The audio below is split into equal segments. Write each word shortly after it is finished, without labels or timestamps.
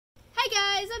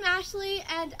Hi guys, I'm Ashley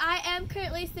and I am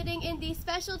currently sitting in the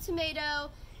Special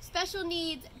Tomato Special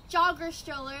Needs Jogger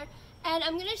stroller, and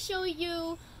I'm going to show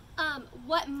you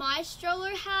what my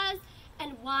stroller has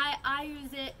and why I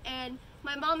use it. And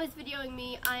my mom is videoing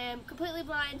me. I am completely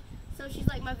blind, so she's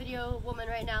like my video woman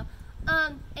right now,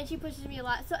 and she pushes me a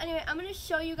lot. So anyway, I'm going to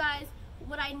show you guys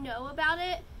what I know about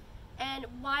it and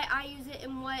why I use it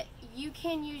and what you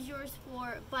can use yours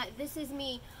for, but this is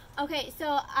me. Okay,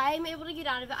 so I'm able to get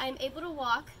out of it. I'm able to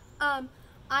walk. I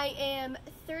am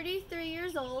 33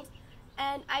 years old,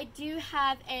 and I do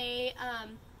have a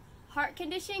heart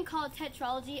condition called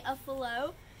tetralogy of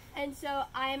Fallot, and so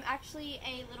I am actually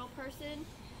a little person,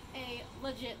 a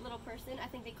legit little person. I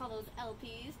think they call those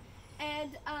LPs,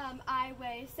 and I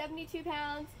weigh 72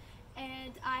 pounds,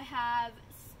 and I have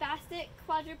spastic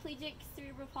quadriplegic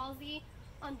cerebral palsy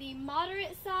on the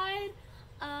moderate side.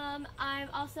 I'm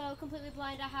also completely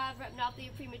blind. I have retinopathy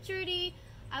of prematurity.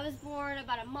 I was born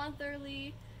about a month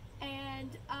early, and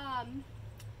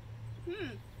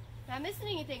did I miss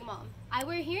anything, Mom? I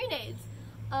wear hearing aids.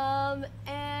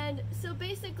 And so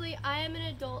basically I am an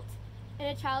adult in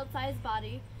a child-sized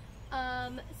body.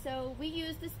 So we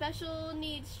use the special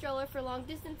needs stroller for long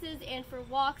distances and for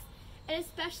walks, and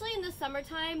especially in the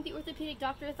summertime. The orthopedic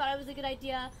doctor thought it was a good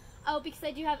idea. Oh, because I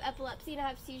do have epilepsy and I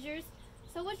have seizures.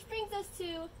 So which brings us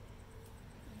to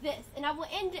this, and I will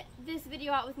end this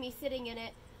video out with me sitting in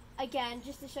it again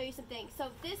just to show you some things. So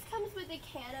this comes with a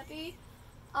canopy.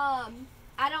 I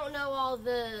don't know all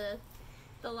the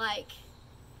like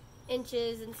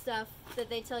inches and stuff that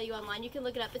they tell you online. You can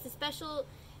look it up. It's a special,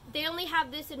 they only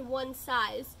have this in one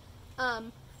size.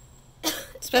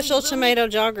 Special tomato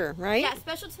jogger, right? Yeah,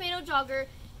 special tomato jogger.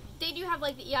 They do have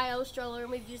like the EIO stroller,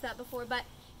 and we've used that before, but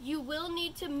you will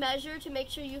need to measure to make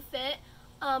sure you fit.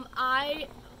 I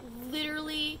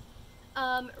literally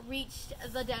reached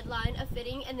the deadline of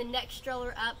fitting, and the next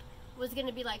stroller up was going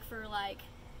to be like for like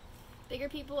bigger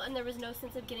people, and there was no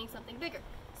sense of getting something bigger.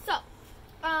 So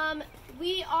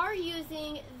we are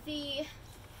using the,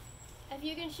 if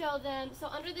you can show them, so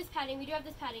under this padding, we do have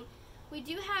this padding. We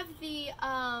do have the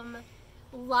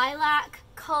lilac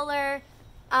color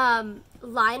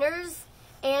liners.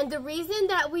 And the reason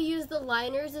that we use the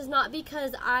liners is not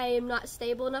because I am not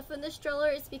stable enough in the stroller.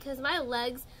 It's because my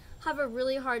legs have a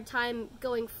really hard time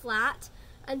going flat.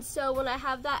 And so when I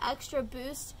have that extra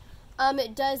boost,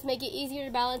 it does make it easier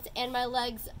to balance, and my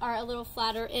legs are a little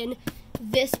flatter in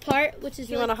this part, which is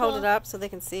really cool. You want to hold it up so they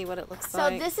can see what it looks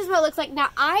like? So this is what it looks like. Now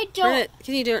I don't...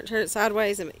 Can you turn it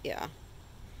sideways? And, yeah.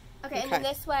 Okay, and then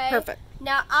this way. Perfect.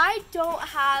 Now I don't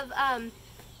have...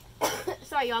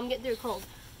 sorry, y'all, I'm getting through a cold.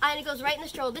 And it goes right in the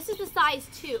stroller. This is the size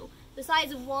 2. The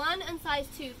size 1 and size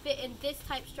 2 fit in this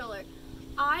type stroller.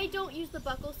 I don't use the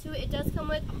buckles to it. It does come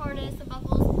with harness and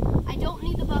buckles. I don't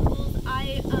need the buckles.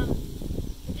 I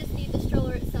just need the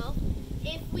stroller itself.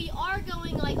 If we are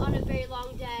going like on a very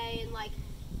long day, and like,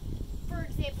 for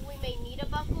example, we may need a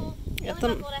buckle. The only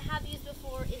buckle that I have used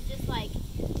before is just like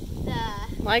the...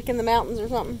 Like in the mountains or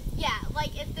something? Yeah,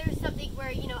 like if there's something where,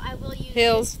 you know, I will use...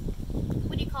 Hills.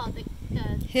 What do you call it?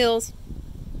 The Hills.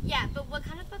 Yeah, but what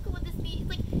kind of buckle would this be?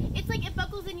 It's like it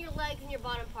buckles in your legs and your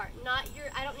bottom part, not your...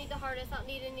 I don't need the harness, I don't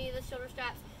need any of the shoulder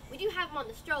straps. We do have them on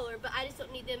the stroller, but I just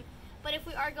don't need them. But if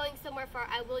we are going somewhere far,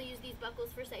 I will use these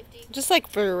buckles for safety. Just like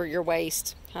for your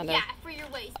waist, kind of. Yeah, for your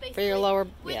waist, basically. For your lower,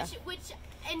 which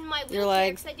in my wheelchair, your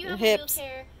legs, because I do your have hips. a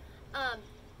wheelchair,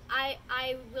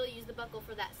 I will use the buckle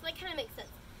for that. So that kind of makes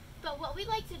sense. But what we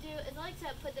like to do is I like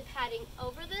to put the padding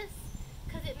over this,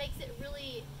 because it makes it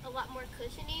really a lot more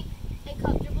cushiony and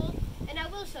comfortable. And I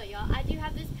will show y'all, I do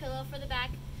have this pillow for the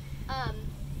back,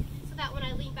 so that when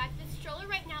I lean back, this stroller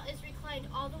right now is reclined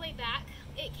all the way back.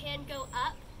 It can go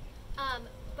up,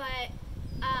 but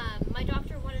my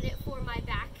doctor wanted it for my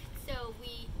back, so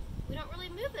we don't really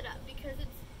move it up because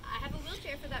I have a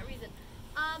wheelchair for that reason.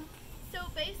 So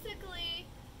basically,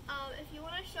 if you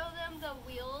want to show them the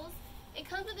wheels, it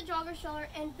comes with the jogger stroller,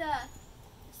 and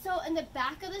so in the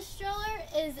back of the stroller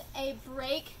is a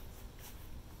brake.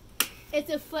 It's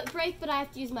a foot brake, but I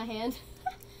have to use my hand.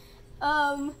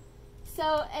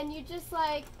 And you just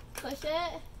like push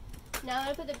it. Now I'm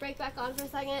gonna put the brake back on for a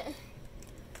second.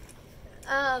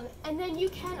 And then you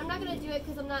can, I'm not gonna do it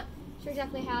because I'm not sure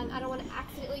exactly how, and I don't want to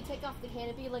accidentally take off the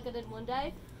canopy like I did one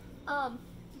day.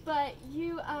 But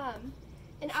you,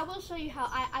 and I will show you how,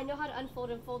 I know how to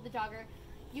unfold and fold the jogger.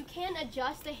 You can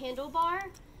adjust the handlebar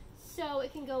so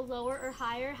it can go lower or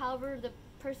higher. However, the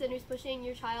person who's pushing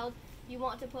your child you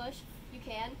want to push, you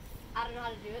can. I don't know how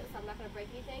to do it, so I'm not going to break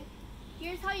anything.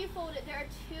 Here's how you fold it. There are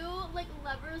two like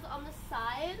levers on the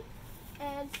side,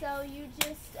 and so you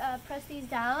just press these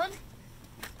down.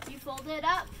 You fold it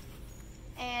up,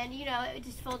 and you know, it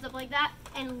just folds up like that,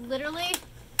 and literally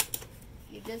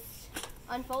you just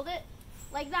unfold it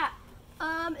like that.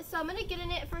 So I'm gonna get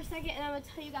in it for a second, and I'm gonna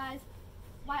tell you guys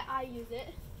why I use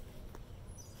it.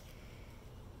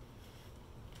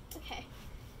 Okay.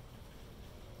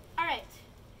 All right.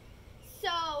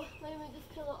 So let me move this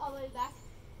pillow all the way back.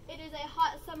 It is a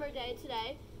hot summer day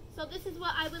today, so this is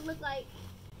what I would look like.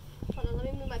 Hold on, let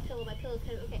me move my pillow. My pillow's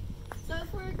kind of okay. So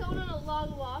if we're going on a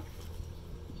long walk,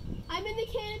 I'm in the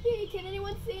canopy. Can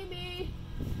anyone see me?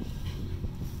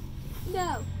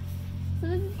 No. So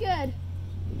this is good.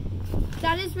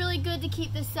 That is really good to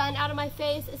keep the sun out of my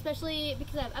face, especially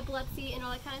because I have epilepsy and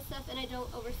all that kind of stuff, and I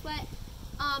don't oversweat.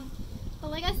 But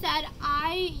like I said,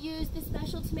 I use the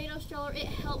special tomato stroller. It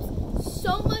helps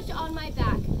so much on my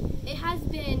back. It has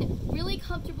been really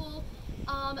comfortable.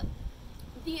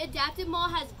 The Adaptive Mall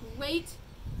has great,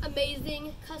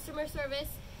 amazing customer service.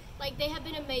 Like, they have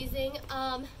been amazing.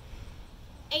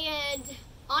 And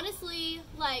honestly,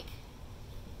 like,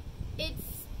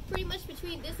 it's pretty much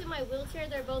between this and my wheelchair.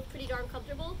 They're both pretty darn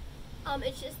comfortable.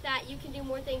 It's just that you can do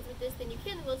more things with this than you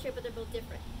can in the wheelchair, but they're both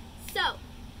different. So,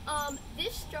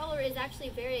 this stroller is actually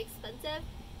very expensive,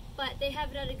 but they have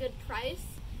it at a good price.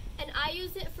 And I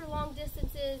use it for long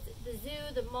distances, the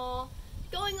zoo, the mall,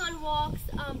 going on walks.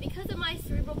 Because of my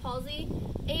cerebral palsy,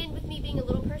 and with me being a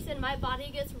little person, my body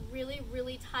gets really,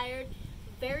 really tired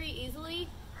very easily.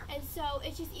 And so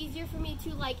it's just easier for me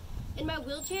to, like, in my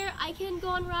wheelchair, I can go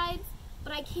on rides,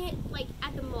 but I can't, like,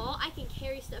 at the mall, I can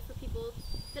carry stuff for people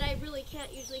that I really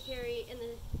can't usually carry in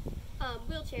the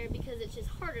wheelchair because it's just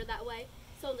harder that way.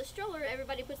 So in the stroller,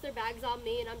 everybody puts their bags on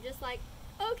me, and I'm just like,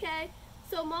 okay.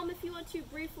 So Mom, if you want to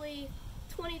briefly,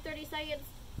 20-30 seconds,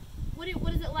 what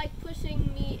is it like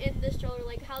pushing me in the stroller?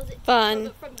 Like, how's it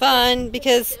Fun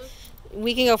because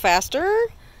we can go faster,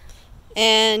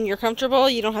 and you're comfortable.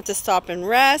 You don't have to stop and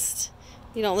rest.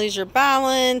 You don't lose your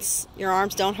balance. Your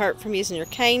arms don't hurt from using your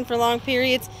cane for long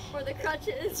periods. Or the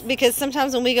crutches. Because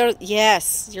sometimes when we go,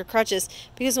 yes, your crutches.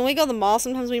 Because when we go to the mall,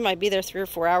 sometimes we might be there 3 or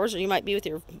 4 hours, or you might be with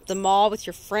the mall with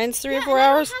your friends 3 or 4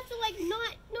 hours. I don't have to, like,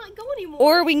 not go anymore.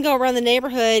 Or we can go around the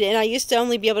neighborhood, and I used to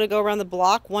only be able to go around the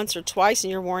block once or twice,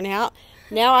 and you're worn out.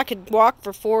 Now I could walk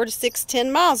for 4 to 6,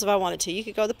 10 miles if I wanted to. You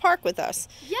could go to the park with us.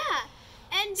 Yeah,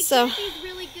 and the canopy is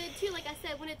really good too. Like I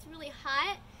said, when it's really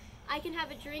hot, I can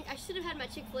have a drink. I should have had my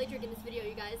Chick-fil-A drink in this video,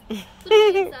 you guys. Put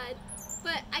it inside.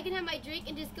 But I can have my drink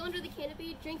and just go under the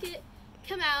canopy, drink it,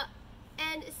 come out.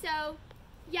 And so,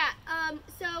 yeah,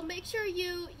 so make sure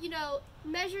you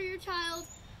measure your child.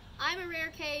 I'm a rare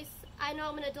case. I know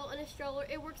I'm an adult in a stroller.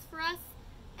 It works for us.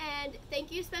 And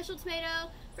thank you, Special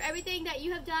Tomato, for everything that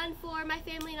you have done for my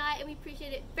family and I, and we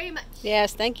appreciate it very much.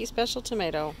 Yes, thank you, Special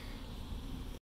Tomato.